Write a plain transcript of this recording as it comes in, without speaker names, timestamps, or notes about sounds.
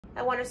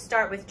I want to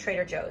start with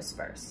Trader Joe's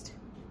first.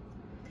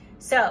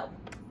 So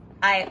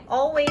I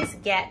always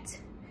get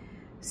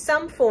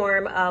some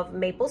form of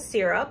maple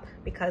syrup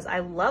because I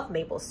love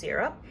maple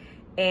syrup,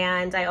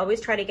 and I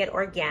always try to get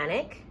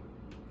organic.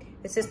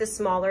 This is the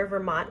smaller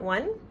Vermont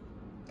one.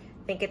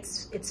 I think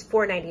it's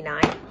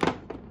 $4.99.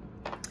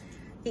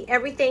 The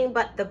Everything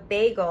But the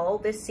Bagel,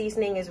 this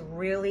seasoning is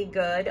really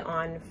good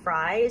on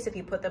fries if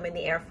you put them in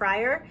the air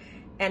fryer,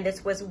 and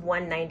this was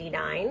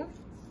 $1.99.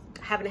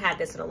 I haven't had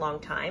this in a long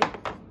time.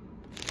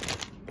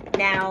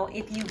 Now,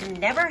 if you've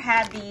never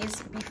had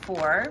these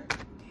before,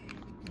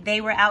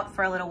 they were out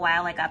for a little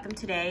while. I got them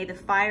today.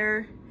 If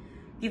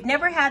you've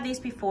never had these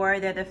before,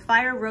 they're the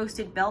fire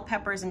roasted bell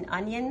peppers and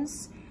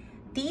onions.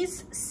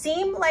 These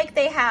seem like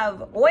they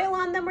have oil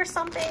on them or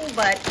something,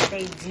 but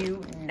they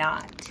do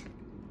not.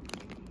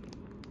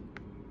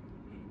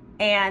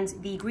 And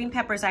the green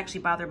peppers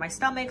actually bother my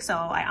stomach, so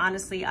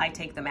I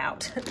take them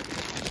out.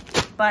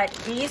 But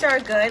these are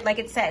good, like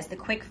it says, the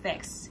quick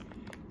fix.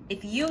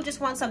 If you just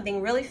want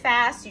something really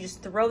fast, you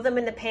just throw them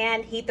in the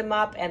pan, heat them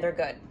up, and they're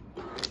good.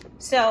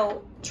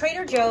 So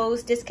Trader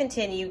Joe's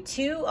discontinued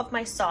 2 of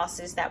my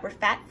sauces that were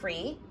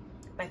fat-free,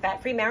 my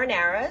fat-free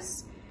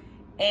marinaras,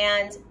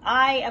 and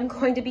I am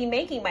going to be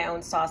making my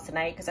own sauce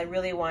tonight because I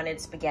really wanted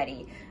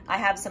spaghetti. I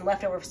have some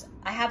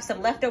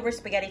leftover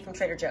spaghetti from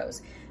Trader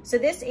Joe's. So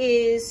this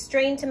is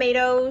strained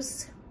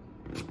tomatoes.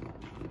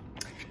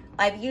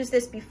 I've used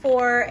this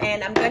before,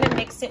 and I'm going to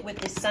mix it with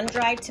the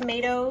sun-dried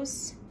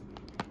tomatoes.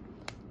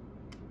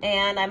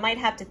 And I might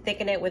have to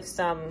thicken it with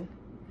some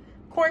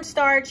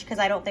cornstarch because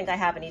I don't think I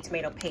have any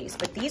tomato paste.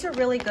 But these are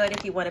really good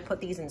if you want to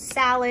put these in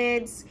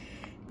salads.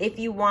 If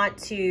you want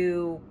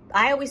to,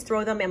 I always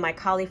throw them in my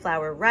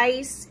cauliflower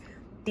rice.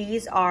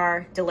 These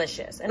are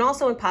delicious, and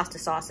also in pasta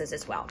sauces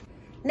as well.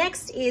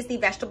 Next is the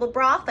vegetable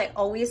broth. I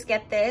always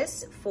get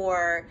this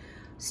for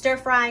stir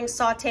frying,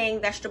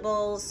 sauteing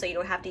vegetables, so you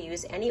don't have to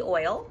use any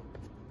oil.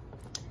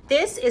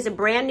 This is a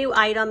brand new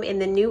item in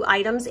the new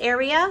items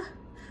area.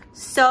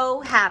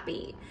 So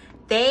happy.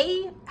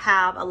 They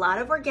have a lot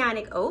of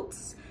organic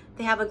oats.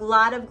 They have a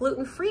lot of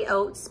gluten-free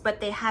oats, but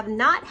they have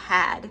not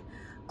had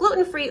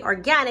gluten-free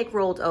organic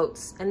rolled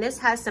oats. And this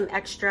has some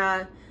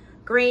extra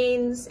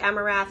grains,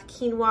 amaranth,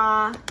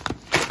 quinoa.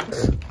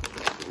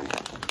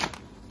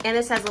 And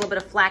this has a little bit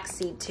of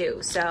flaxseed too.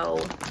 So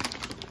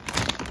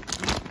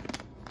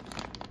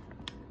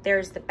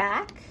there's the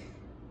back.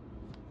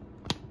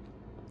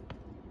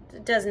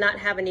 It does not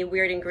have any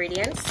weird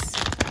ingredients.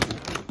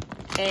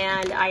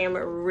 And I am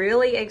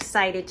really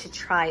excited to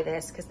try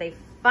this because they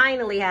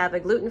finally have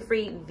a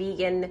gluten-free,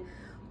 vegan,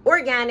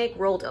 organic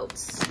rolled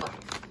oats.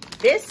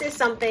 This is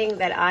something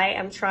that I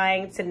am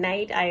trying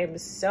tonight. I am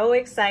so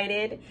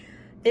excited.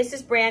 This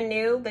is brand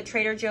new, the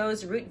Trader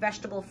Joe's root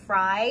vegetable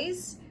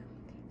fries.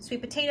 Sweet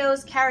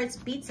potatoes, carrots,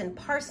 beets, and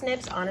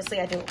parsnips.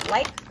 Honestly, I don't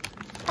like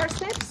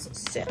parsnips,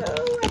 so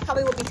I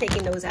probably will be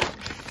taking those out.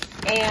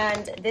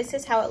 And this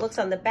is how it looks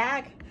on the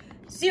back.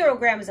 0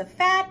 grams of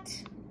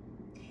fat.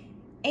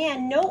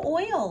 And no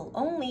oil,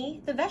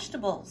 only the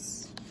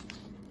vegetables.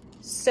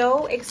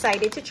 So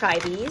excited to try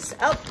these.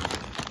 Oh,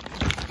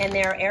 and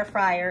their air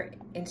fryer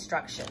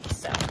instructions.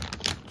 So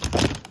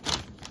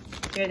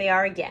here they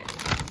are again.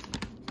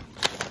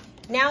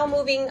 Now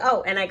moving,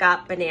 oh, and I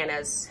got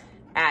bananas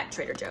at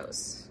Trader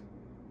Joe's.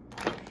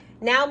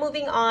 Now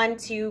moving on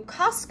to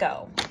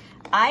Costco.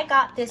 I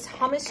got this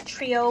hummus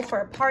trio for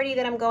a party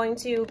that I'm going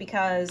to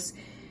because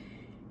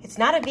it's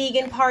not a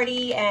vegan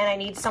party and I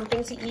need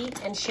something to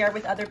eat and share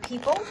with other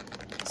people.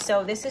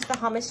 So this is the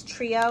hummus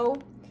trio.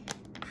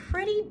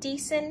 Pretty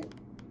decent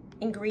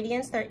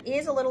ingredients. There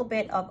is a little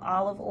bit of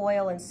olive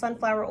oil and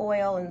sunflower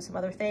oil and some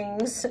other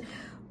things,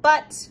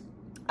 but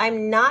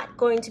I'm not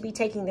going to be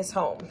taking this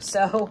home.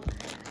 So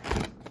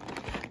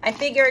I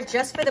figured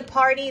just for the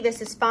party,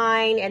 this is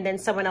fine. And then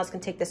someone else can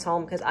take this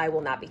home because I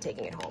will not be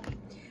taking it home.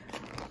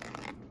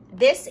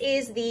 This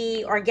is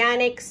the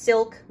organic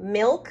silk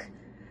milk.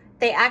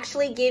 They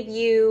actually give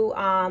you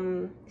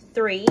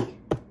 3,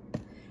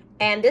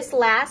 and this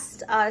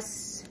lasts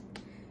us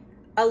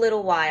a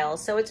little while,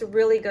 so it's a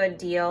really good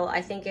deal.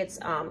 I think it's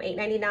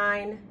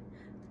 $8.99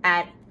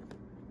 at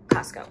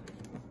Costco.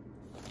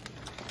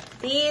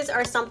 These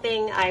are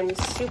something I'm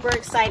super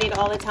excited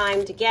all the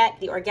time to get,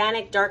 the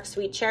organic dark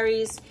sweet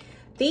cherries.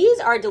 These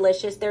are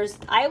delicious.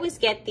 I always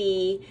get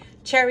the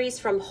cherries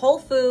from Whole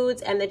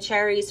Foods and the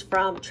cherries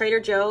from Trader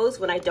Joe's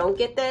when I don't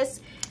get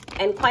this.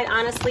 And quite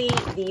honestly,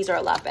 these are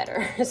a lot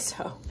better.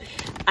 So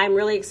I'm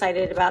really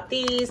excited about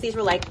these. These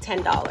were like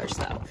 $10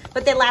 though,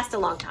 but they last a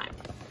long time.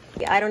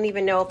 Yeah, I don't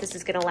even know if this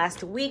is gonna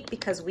last a week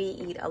because we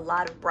eat a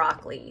lot of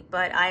broccoli,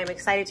 but I am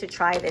excited to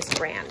try this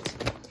brand.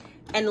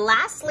 And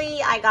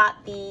lastly, I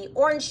got the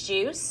orange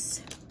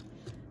juice.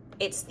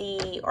 It's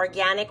the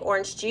organic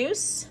orange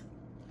juice.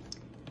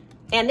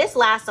 And this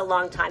lasts a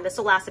long time. This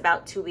will last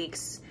about 2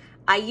 weeks.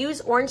 I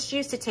use orange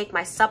juice to take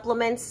my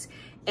supplements,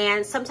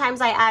 and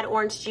sometimes I add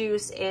orange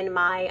juice in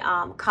my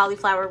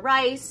cauliflower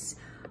rice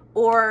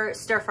or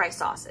stir fry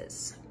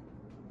sauces.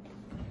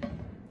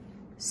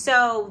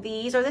 So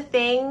these are the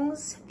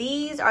things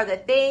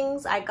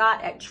I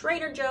got at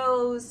Trader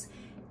Joe's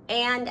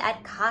and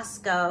at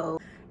Costco.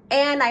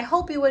 And I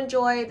hope you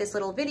enjoy this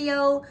little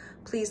video.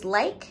 Please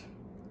like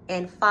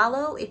and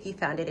follow if you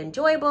found it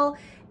enjoyable,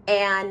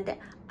 and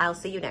I'll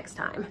see you next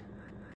time.